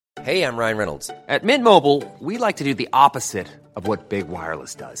Hey, I'm Ryan Reynolds. At Mint Mobile, we like to do the opposite of what Big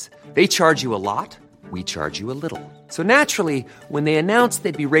Wireless does. They charge you a lot, we charge you a little. So naturally, when they announced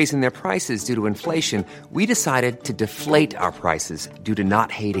they'd be raising their prices due to inflation, we decided to deflate our prices due to not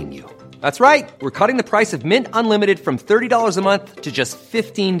hating you. That's right. We're cutting the price of Mint Unlimited from $30 a month to just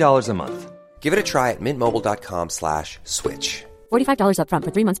 $15 a month. Give it a try at mintmobile.com/switch. $45 up front for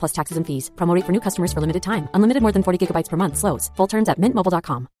 3 months plus taxes and fees. Promo rate for new customers for limited time. Unlimited more than 40 gigabytes per month. Slows full terms at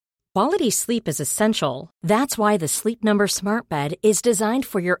mintmobile.com. Quality sleep is essential. That's why the Sleep Number Smart Bed is designed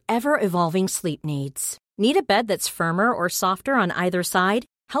for your ever-evolving sleep needs. Need a bed that's firmer or softer on either side?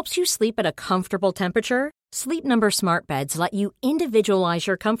 Helps you sleep at a comfortable temperature? Sleep Number Smart Beds let you individualize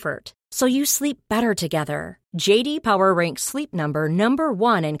your comfort, so you sleep better together. J.D. Power ranks Sleep Number number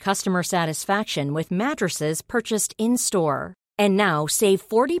 1 in customer satisfaction with mattresses purchased in-store. And now, save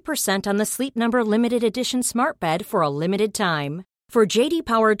 40% on the Sleep Number Limited Edition Smart Bed for a limited time. For J.D.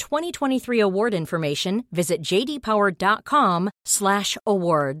 Power 2023 award information, visit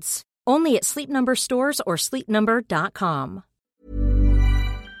jdpower.com/awards. Only at Sleep Number stores or sleepnumber.com.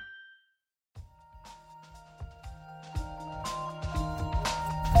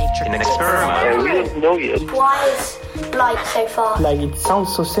 An experiment. We don't know yet. Why is light so fast? Like, it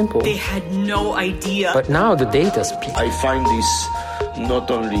sounds so simple. They had no idea. But now the data speaks. I find this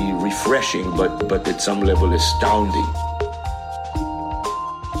not only refreshing, but at some level astounding.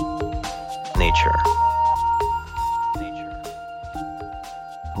 Nature.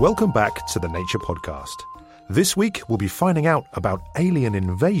 Welcome back to the Nature Podcast. This week we'll be finding out about alien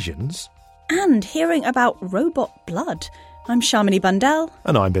invasions and hearing about robot blood. I'm Shamini Bundell.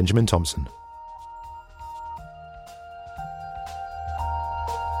 And I'm Benjamin Thompson.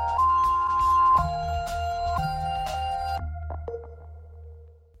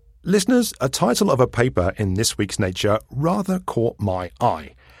 Listeners, a title of a paper in this week's Nature rather caught my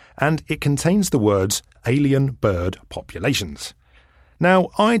eye, and it contains the words alien bird populations. Now,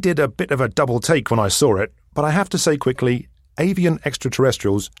 I did a bit of a double take when I saw it, but I have to say quickly, avian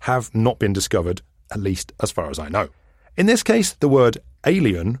extraterrestrials have not been discovered, at least as far as I know. In this case, the word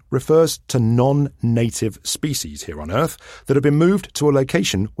alien refers to non-native species here on Earth that have been moved to a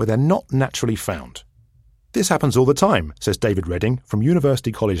location where they're not naturally found. This happens all the time, says David Redding from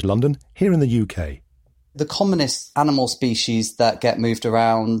University College London here in the UK. The commonest animal species that get moved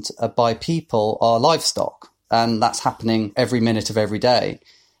around by people are livestock, and that's happening every minute of every day.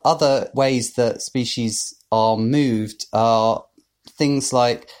 Other ways that species are moved are things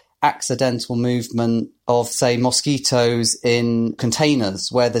like accidental movement of, say, mosquitoes in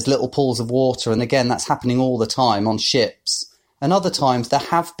containers where there's little pools of water. And again, that's happening all the time on ships. And other times there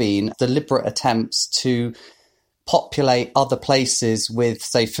have been deliberate attempts to populate other places with,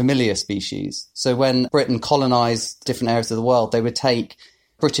 say, familiar species. So when Britain colonised different areas of the world, they would take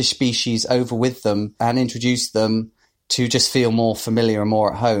British species over with them and introduce them to just feel more familiar and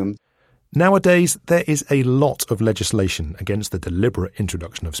more at home. Nowadays, there is a lot of legislation against the deliberate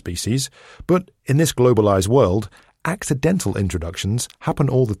introduction of species, but in this globalised world, accidental introductions happen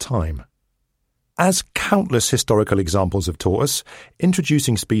all the time. As countless historical examples have taught us,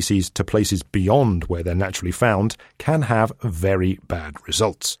 introducing species to places beyond where they're naturally found can have very bad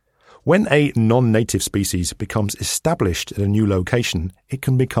results. When a non-native species becomes established at a new location, it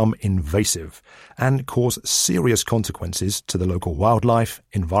can become invasive and cause serious consequences to the local wildlife,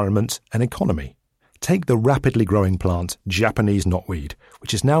 environment and economy. Take the rapidly growing plant Japanese knotweed,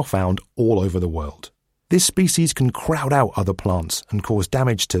 which is now found all over the world. This species can crowd out other plants and cause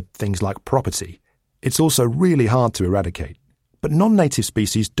damage to things like property. It's also really hard to eradicate. But non-native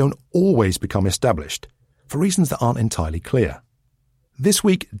species don't always become established, for reasons that aren't entirely clear. This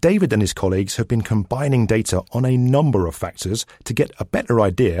week, David and his colleagues have been combining data on a number of factors to get a better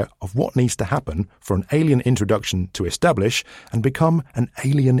idea of what needs to happen for an alien introduction to establish and become an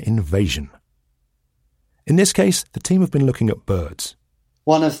alien invasion. In this case, the team have been looking at birds.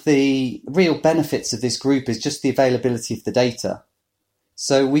 One of the real benefits of this group is just the availability of the data.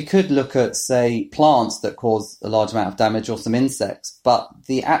 So we could look at, say, plants that cause a large amount of damage or some insects, but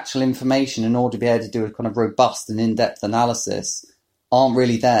the actual information in order to be able to do a kind of robust and in-depth analysis aren't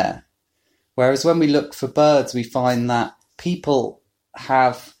really there. Whereas when we look for birds, we find that people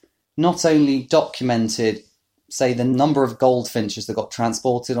have not only documented, say, the number of goldfinches that got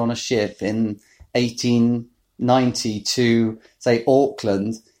transported on a ship in 1890 to, say,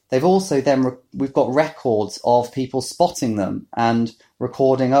 Auckland, they've also then, we've got records of people spotting them and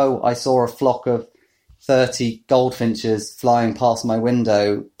recording, oh, I saw a flock of 30 goldfinches flying past my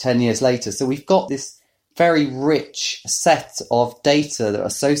window 10 years later. So we've got this very rich set of data that are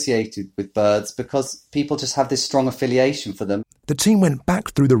associated with birds because people just have this strong affiliation for them. The team went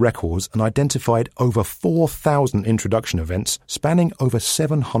back through the records and identified over 4,000 introduction events spanning over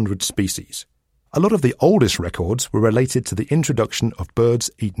 700 species. A lot of the oldest records were related to the introduction of birds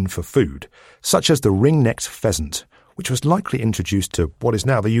eaten for food, such as the ring-necked pheasant, which was likely introduced to what is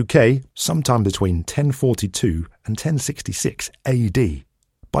now the UK sometime between 1042 and 1066 AD.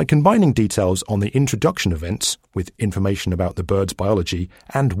 By combining details on the introduction events with information about the bird's biology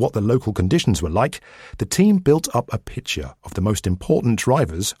and what the local conditions were like, the team built up a picture of the most important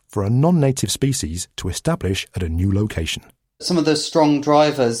drivers for a non-native species to establish at a new location. Some of the strong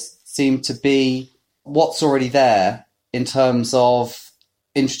drivers seem to be what's already there in terms of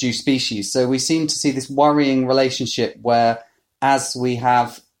introduced species. So we seem to see this worrying relationship where as we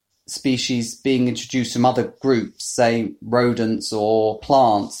have species being introduced from other groups, say rodents or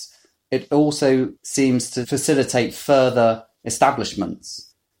plants, it also seems to facilitate further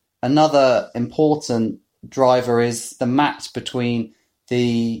establishments. Another important driver is the match between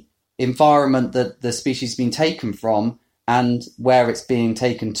the environment that the species has been taken from and where it's being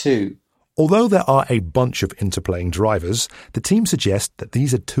taken to. Although there are a bunch of interplaying drivers, the team suggests that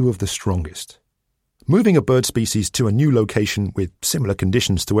these are two of the strongest. Moving a bird species to a new location with similar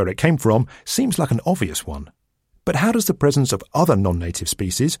conditions to where it came from seems like an obvious one. But how does the presence of other non-native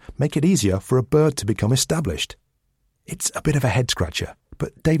species make it easier for a bird to become established? It's a bit of a head-scratcher,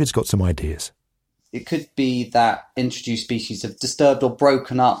 but David's got some ideas. It could be that introduced species have disturbed or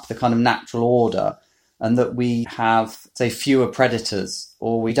broken up the kind of natural order, and that we have, say, fewer predators,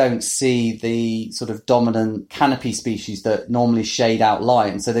 or we don't see the sort of dominant canopy species that normally shade out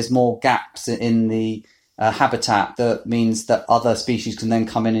light. And so there's more gaps in the habitat that means that other species can then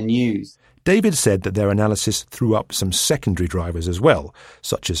come in and use. David said that their analysis threw up some secondary drivers as well,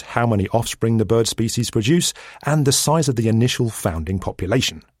 such as how many offspring the bird species produce and the size of the initial founding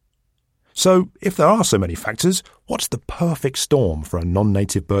population. So, if there are so many factors, what's the perfect storm for a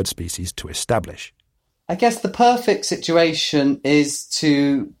non-native bird species to establish? I guess the perfect situation is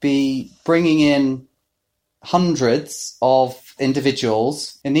to be bringing in hundreds of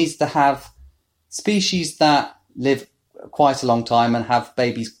individuals. It needs to have species that live quite a long time and have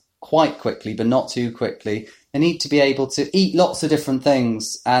babies quite quickly, but not too quickly. They need to be able to eat lots of different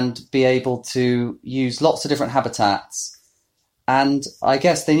things and be able to use lots of different habitats. And I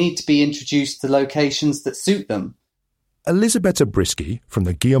guess they need to be introduced to locations that suit them. Elisabetta Brisky from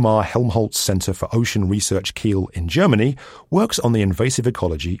the Guiomar Helmholtz Center for Ocean Research Kiel in Germany works on the invasive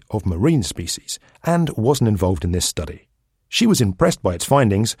ecology of marine species and wasn't involved in this study. She was impressed by its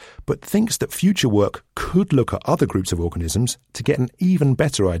findings, but thinks that future work could look at other groups of organisms to get an even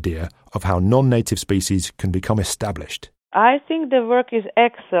better idea of how non-native species can become established. I think the work is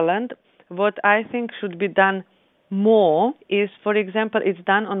excellent. What I think should be done more is, for example, it's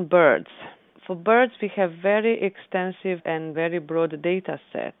done on birds. For birds, we have very extensive and very broad data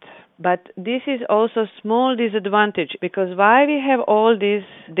set. But this is also a small disadvantage, because why we have all this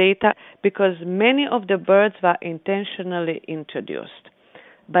data? Because many of the birds were intentionally introduced.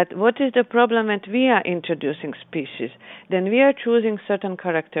 But what is the problem when we are introducing species? Then we are choosing certain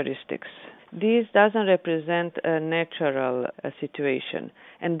characteristics. This doesn't represent a natural situation.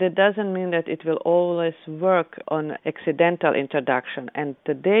 And that doesn't mean that it will always work on accidental introduction. And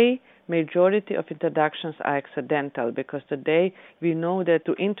today, majority of introductions are accidental, because today we know that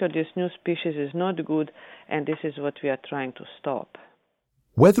to introduce new species is not good, and this is what we are trying to stop.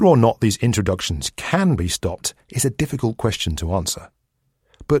 Whether or not these introductions can be stopped is a difficult question to answer.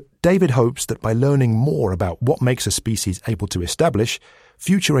 But David hopes that by learning more about what makes a species able to establish,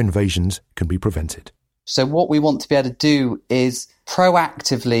 future invasions can be prevented. So what we want to be able to do is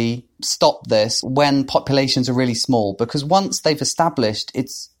proactively stop this when populations are really small, because once they've established,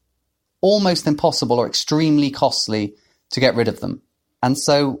 it's almost impossible or extremely costly to get rid of them. And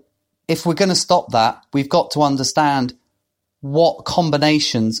so if we're going to stop that, we've got to understand what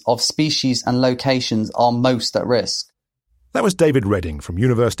combinations of species and locations are most at risk. That was David Redding from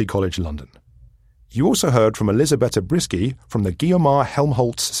University College London. You also heard from Elisabetta Brisky from the Guiomar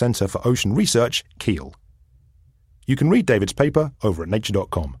Helmholtz Center for Ocean Research, Kiel. You can read David's paper over at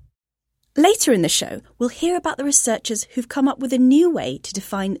nature.com. Later in the show, we'll hear about the researchers who've come up with a new way to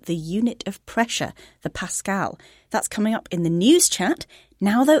define the unit of pressure, the Pascal. That's coming up in the news chat.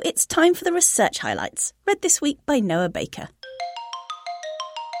 Now, though, it's time for the research highlights, read this week by Noah Baker.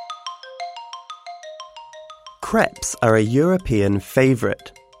 Crepes are a European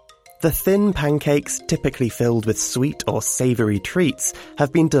favourite. The thin pancakes, typically filled with sweet or savoury treats,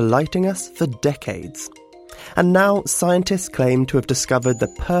 have been delighting us for decades. And now scientists claim to have discovered the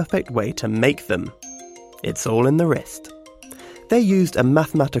perfect way to make them. It's all in the wrist. They used a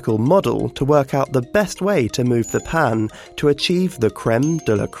mathematical model to work out the best way to move the pan to achieve the creme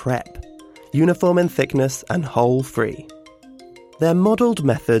de la crêpe, uniform in thickness and hole-free. Their modelled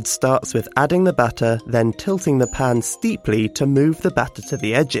method starts with adding the batter, then tilting the pan steeply to move the batter to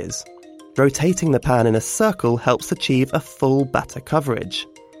the edges. Rotating the pan in a circle helps achieve a full batter coverage.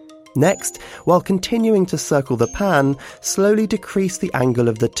 Next, while continuing to circle the pan, slowly decrease the angle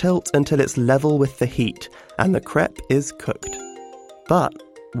of the tilt until it's level with the heat, and the crêpe is cooked. But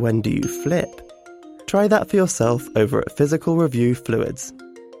when do you flip? Try that for yourself over at Physical Review Fluids.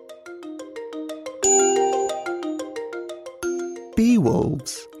 Bee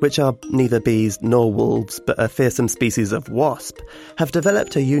wolves, which are neither bees nor wolves but a fearsome species of wasp, have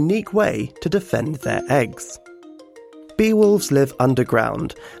developed a unique way to defend their eggs. Bee wolves live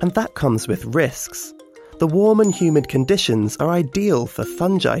underground, and that comes with risks. The warm and humid conditions are ideal for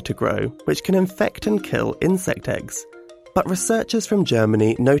fungi to grow, which can infect and kill insect eggs. But researchers from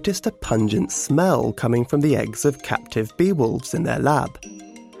Germany noticed a pungent smell coming from the eggs of captive bee wolves in their lab.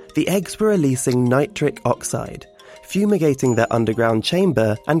 The eggs were releasing nitric oxide, fumigating their underground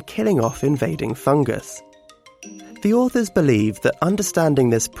chamber and killing off invading fungus. The authors believe that understanding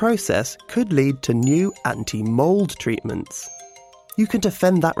this process could lead to new anti-mold treatments. You can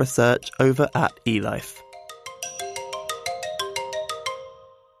defend that research over at eLife.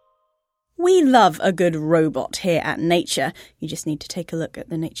 We love a good robot here at Nature. You just need to take a look at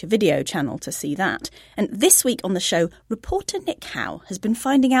the Nature video channel to see that. And this week on the show, reporter Nick Howe has been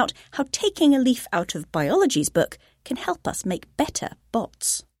finding out how taking a leaf out of biology's book can help us make better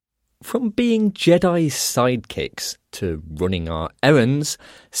bots. From being Jedi's sidekicks to running our errands,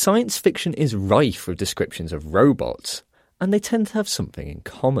 science fiction is rife with descriptions of robots, and they tend to have something in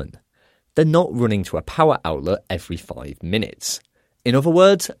common. They're not running to a power outlet every 5 minutes. In other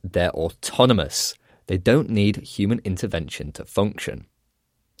words, they're autonomous. They don't need human intervention to function.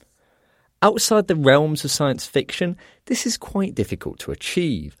 Outside the realms of science fiction, this is quite difficult to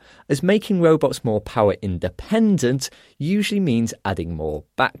achieve, as making robots more power independent usually means adding more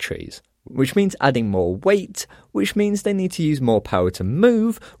batteries, which means adding more weight, which means they need to use more power to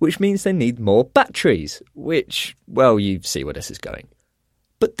move, which means they need more batteries, which, well, you see where this is going.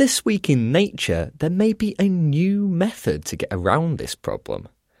 But this week in Nature, there may be a new method to get around this problem.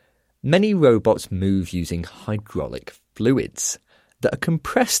 Many robots move using hydraulic fluids that are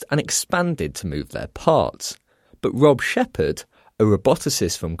compressed and expanded to move their parts. But Rob Shepherd, a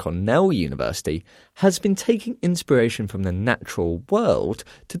roboticist from Cornell University, has been taking inspiration from the natural world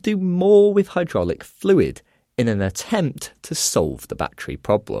to do more with hydraulic fluid in an attempt to solve the battery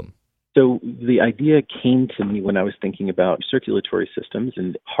problem. So the idea came to me when I was thinking about circulatory systems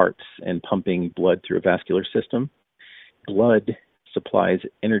and hearts and pumping blood through a vascular system. Blood supplies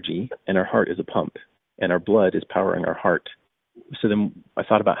energy, and our heart is a pump, and our blood is powering our heart. So then I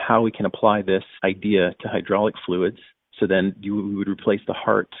thought about how we can apply this idea to hydraulic fluids. So then we would replace the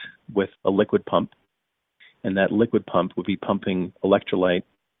heart with a liquid pump, and that liquid pump would be pumping electrolyte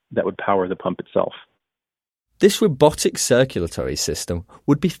that would power the pump itself. This robotic circulatory system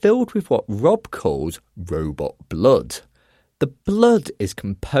would be filled with what Rob calls robot blood. The blood is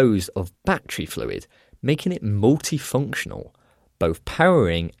composed of battery fluid, making it multifunctional, both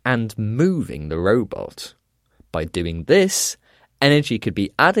powering and moving the robot. By doing this, energy could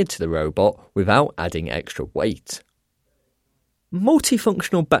be added to the robot without adding extra weight.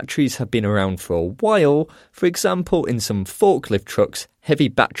 Multifunctional batteries have been around for a while. For example, in some forklift trucks, heavy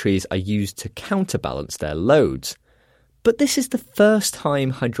batteries are used to counterbalance their loads. But this is the first time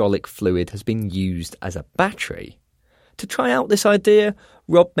hydraulic fluid has been used as a battery. To try out this idea,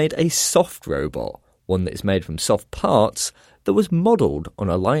 Rob made a soft robot, one that is made from soft parts, that was modelled on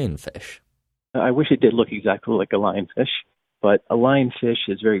a lionfish. I wish it did look exactly like a lionfish, but a lionfish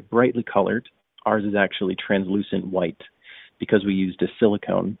is very brightly colored. Ours is actually translucent white, because we used a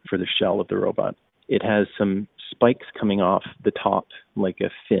silicone for the shell of the robot. It has some spikes coming off the top, like a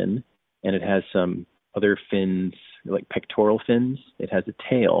fin, and it has some other fins, like pectoral fins. It has a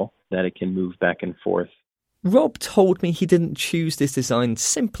tail that it can move back and forth. Rob told me he didn't choose this design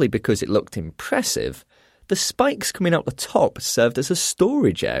simply because it looked impressive. The spikes coming out the top served as a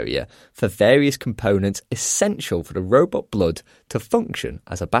storage area for various components essential for the robot blood to function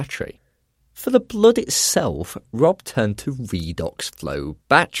as a battery. For the blood itself, Rob turned to redox flow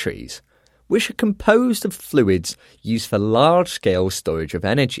batteries, which are composed of fluids used for large-scale storage of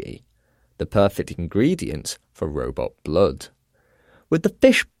energy, the perfect ingredients for robot blood. With the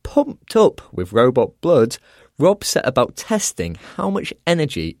fish pumped up with robot blood, Rob set about testing how much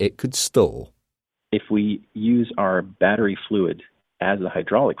energy it could store. If we use our battery fluid as a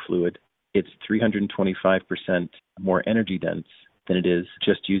hydraulic fluid, it's 325% more energy dense than it is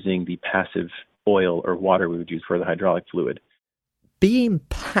just using the passive oil or water we would use for the hydraulic fluid. Being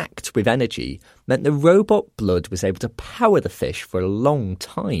packed with energy meant the robot blood was able to power the fish for a long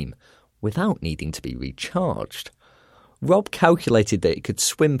time without needing to be recharged. Rob calculated that it could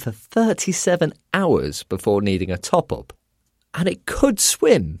swim for 37 hours before needing a top-up. And it could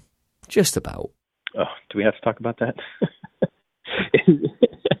swim, just about. Oh, do we have to talk about that?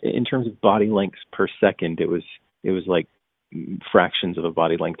 In terms of body lengths per second, it was like fractions of a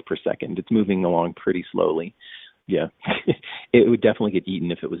body length per second. It's moving along pretty slowly. Yeah, it would definitely get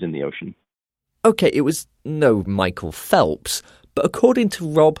eaten if it was in the ocean. OK, it was no Michael Phelps, but according to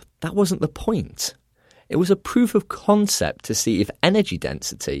Rob, that wasn't the point. It was a proof of concept to see if energy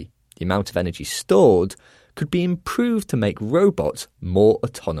density, the amount of energy stored, could be improved to make robots more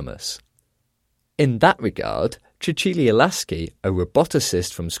autonomous. In that regard, Cecilia Laschi, a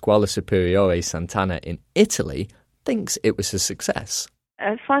roboticist from Scuola Superiore Sant'Anna in Italy, thinks it was a success.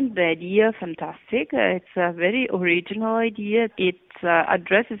 I found the idea fantastic. It's a very original idea. It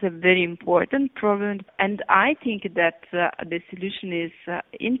addresses a very important problem, and I think that the solution is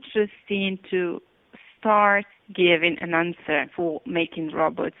interesting to start giving an answer for making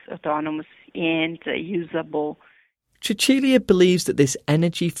robots autonomous and usable. Cecilia believes that this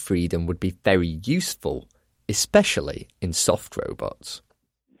energy freedom would be very useful, especially in soft robots.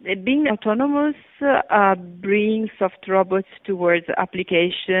 Being autonomous brings soft robots towards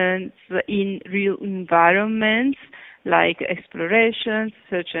applications in real environments like exploration,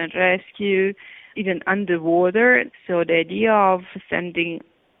 search and rescue, even underwater. So the idea of sending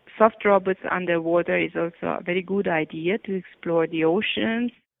soft robots underwater is also a very good idea to explore the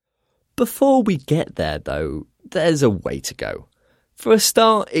oceans. Before we get there, though, there's a way to go. For a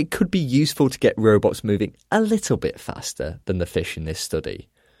start, it could be useful to get robots moving a little bit faster than the fish in this study.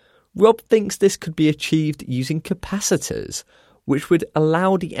 Rob thinks this could be achieved using capacitors, which would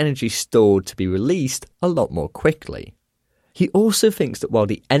allow the energy stored to be released a lot more quickly. He also thinks that while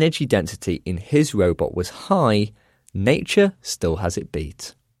the energy density in his robot was high, nature still has it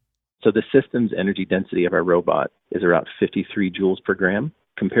beat. So the system's energy density of our robot is around 53 joules per gram.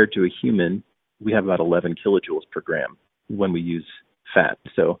 Compared to a human, we have about 11 kilojoules per gram when we use fat.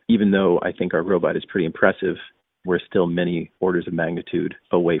 So even though I think our robot is pretty impressive, we're still many orders of magnitude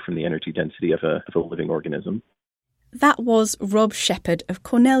away from the energy density of a living organism. That was Rob Shepherd of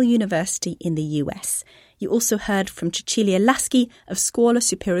Cornell University in the US. You also heard from Cecilia Laschi of Scuola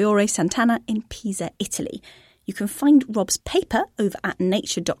Superiore Sant'Anna in Pisa, Italy. You can find Rob's paper over at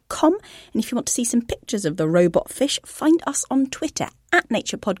nature.com. And if you want to see some pictures of the robot fish, find us on Twitter at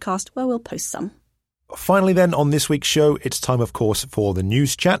Nature Podcast, where we'll post some. Finally then, on this week's show, it's time, of course, for the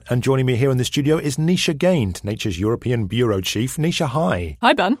news chat. And joining me here in the studio is Nisha Gained, Nature's European Bureau Chief. Nisha, hi.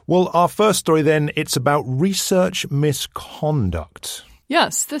 Hi, Ben. Well, our first story then, it's about research misconduct.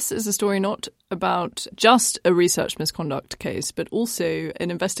 Yes, this is a story not about just a research misconduct case, but also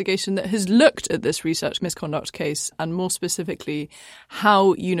an investigation that has looked at this research misconduct case and more specifically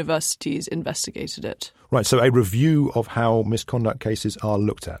how universities investigated it. Right, so a review of how misconduct cases are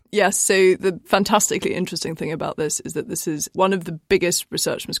looked at. Yes, so the fantastically interesting thing about this is that this is one of the biggest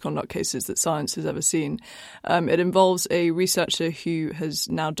research misconduct cases that science has ever seen. It involves a researcher who has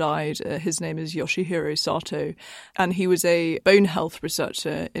now died. His name is Yoshihiro Sato, and he was a bone health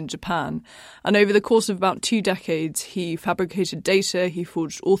researcher in Japan. And over the course of about 2 decades, he fabricated data, he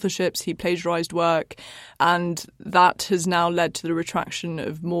forged authorships, he plagiarized work, and that has now led to the retraction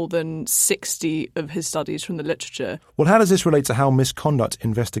of more than 60 of his studies from the literature. Well, how does this relate to how misconduct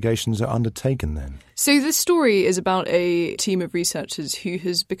investigations are undertaken then? So this story is about a team of researchers who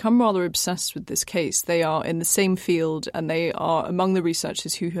has become rather obsessed with this case. They are in the same field and they are among the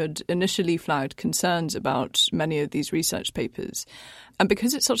researchers who had initially flagged concerns about many of these research papers. And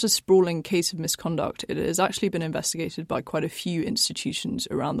because it's such a sprawling case of misconduct, it has actually been investigated by quite a few institutions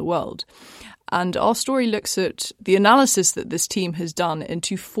around the world. And our story looks at the analysis that this team has done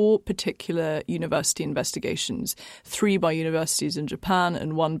into 4 particular university investigations, 3 by universities in Japan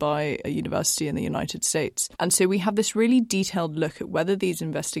and 1 by a university in the United States. And so we have this really detailed look at whether these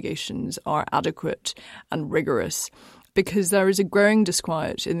investigations are adequate and rigorous, because there is a growing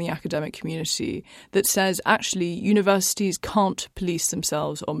disquiet in the academic community that says actually universities can't police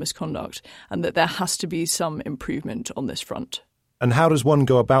themselves on misconduct and that there has to be some improvement on this front. And how does one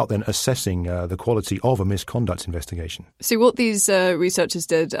go about then assessing the quality of a misconduct investigation? So what these researchers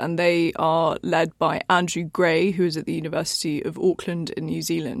did, and they are led by Andrew Gray, who is at the University of Auckland in New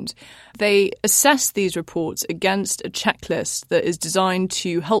Zealand, they assessed these reports against a checklist that is designed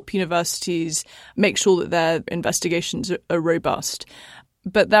to help universities make sure that their investigations are robust.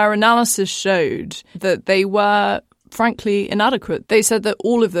 but their analysis showed that they were frankly inadequate. They said that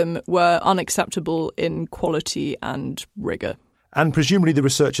all of them were unacceptable in quality and rigour. And presumably the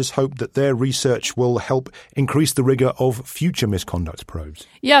researchers hope that their research will help increase the rigour of future misconduct probes.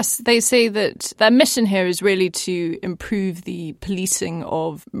 Yes, they say that their mission here is really to improve the policing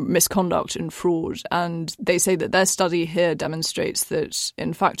of misconduct and fraud. And they say that their study here demonstrates that,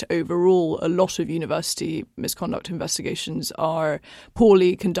 in fact, overall, a lot of university misconduct investigations are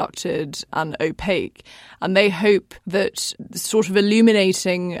poorly conducted and opaque. And they hope that sort of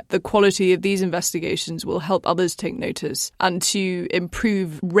illuminating the quality of these investigations will help others take notice and to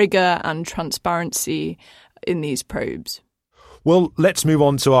improve rigour and transparency in these probes. Well, let's move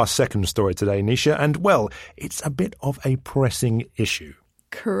on to our second story today, Nisha. And, well, it's a bit of a pressing issue.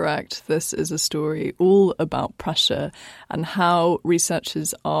 Correct. This is a story all about pressure and how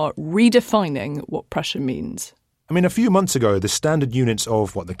researchers are redefining what pressure means. I mean, a few months ago, the standard units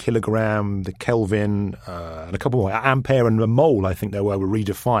of, the kilogram, the Kelvin, and a couple more, ampere and a mole, I think they were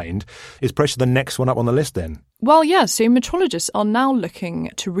redefined. Is pressure the next one up on the list then? Well, yeah, so metrologists are now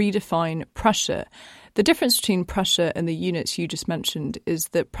looking to redefine pressure. The difference between pressure and the units you just mentioned is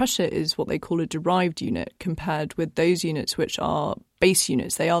that pressure is what they call a derived unit compared with those units which are base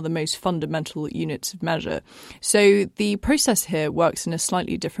units. They are the most fundamental units of measure. So the process here works in a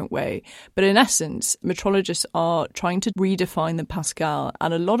slightly different way. But in essence, metrologists are trying to redefine the Pascal,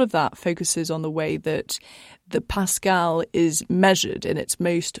 and a lot of that focuses on the way that the Pascal is measured in its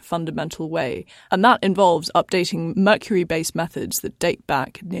most fundamental way. And that involves updating mercury-based methods that date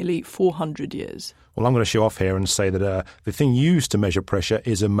back nearly 400 years. Well, I'm going to show off here and say that the thing used to measure pressure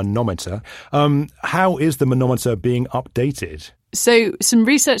is a manometer. How is the manometer being updated? So some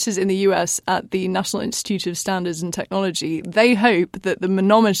researchers in the US at the National Institute of Standards and Technology, they hope that the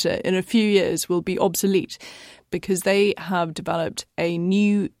manometer in a few years will be obsolete because they have developed a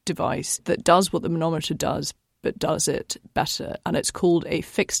new device that does what the manometer does, but does it better. And it's called a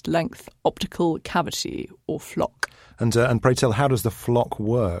fixed-length optical cavity, or FLOC. And pray tell, how does the FLOC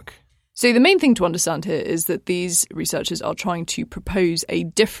work? So the main thing to understand here is that these researchers are trying to propose a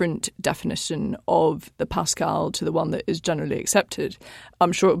different definition of the Pascal to the one that is generally accepted.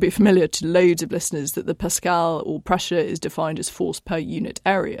 I'm sure it will be familiar to loads of listeners that the Pascal, or pressure, is defined as force per unit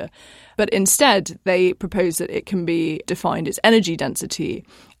area. But instead, they propose that it can be defined as energy density.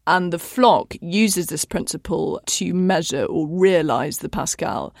 And the FLOC uses this principle to measure or realise the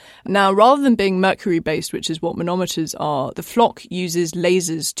Pascal. Now, rather than being mercury-based, which is what manometers are, the FLOC uses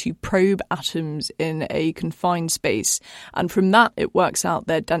lasers to probe atoms in a confined space. And from that, it works out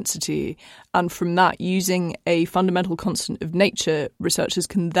their density. And from that, using a fundamental constant of nature, researchers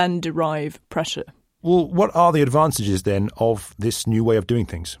can then derive pressure. Well, what are the advantages then of this new way of doing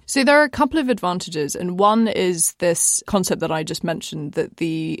things? So there are a couple of advantages, and one is this concept that I just mentioned, that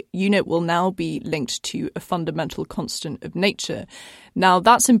the unit will now be linked to a fundamental constant of nature. Now,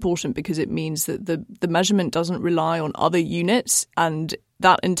 that's important because it means that the measurement doesn't rely on other units, and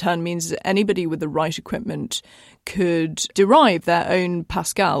that in turn means that anybody with the right equipment could derive their own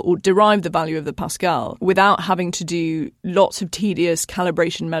Pascal, or derive the value of the Pascal, without having to do lots of tedious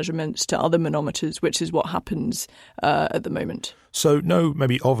calibration measurements to other manometers, which is what happens at the moment. So no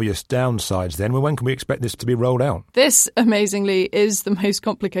maybe obvious downsides then. Well, when can we expect this to be rolled out? This, amazingly, is the most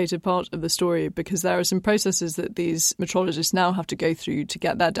complicated part of the story because there are some processes that these metrologists now have to go through to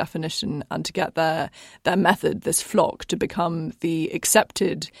get their definition and to get their method, this FLOC, to become the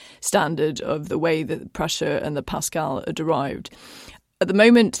accepted standard of the way that pressure and the Pascal are derived. At the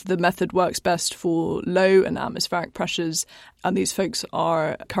moment, the method works best for low and atmospheric pressures, and these folks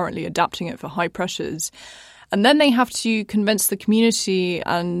are currently adapting it for high pressures. And then they have to convince the community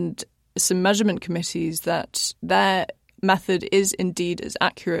and some measurement committees that their method is indeed as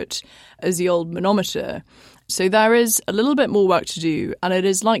accurate as the old manometer. So there is a little bit more work to do, and it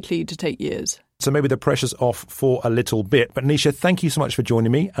is likely to take years. So maybe the pressure's off for a little bit. But Nisha, thank you so much for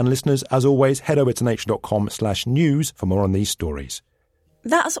joining me. And listeners, as always, head over to nature.com/news for more on these stories.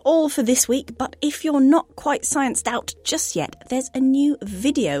 That's all for this week, but if you're not quite scienced out just yet, there's a new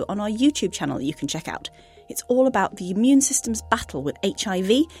video on our YouTube channel you can check out. It's all about the immune system's battle with HIV,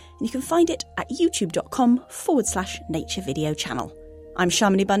 and you can find it at youtube.com/nature video channel. I'm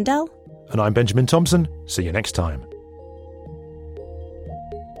Shamini Bundell. And I'm Benjamin Thompson. See you next time.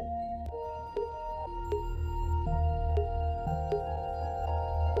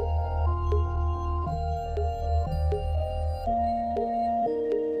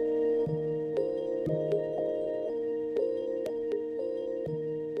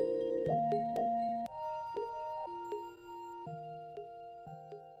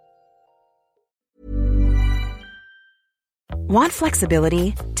 Want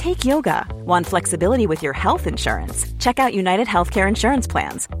flexibility? Take yoga. Want flexibility with your health insurance? Check out United Healthcare Insurance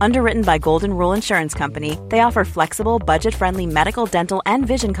Plans. Underwritten by Golden Rule Insurance Company, they offer flexible, budget-friendly medical, dental, and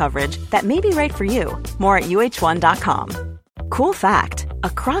vision coverage that may be right for you. More at uh1.com. Cool fact, a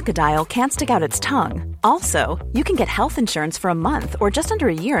crocodile can't stick out its tongue. Also, you can get health insurance for a month or just under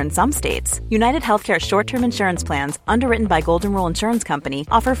a year in some states. United Healthcare short-term insurance plans, underwritten by Golden Rule Insurance Company,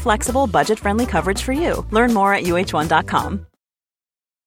 offer flexible, budget-friendly coverage for you. Learn more at uh1.com.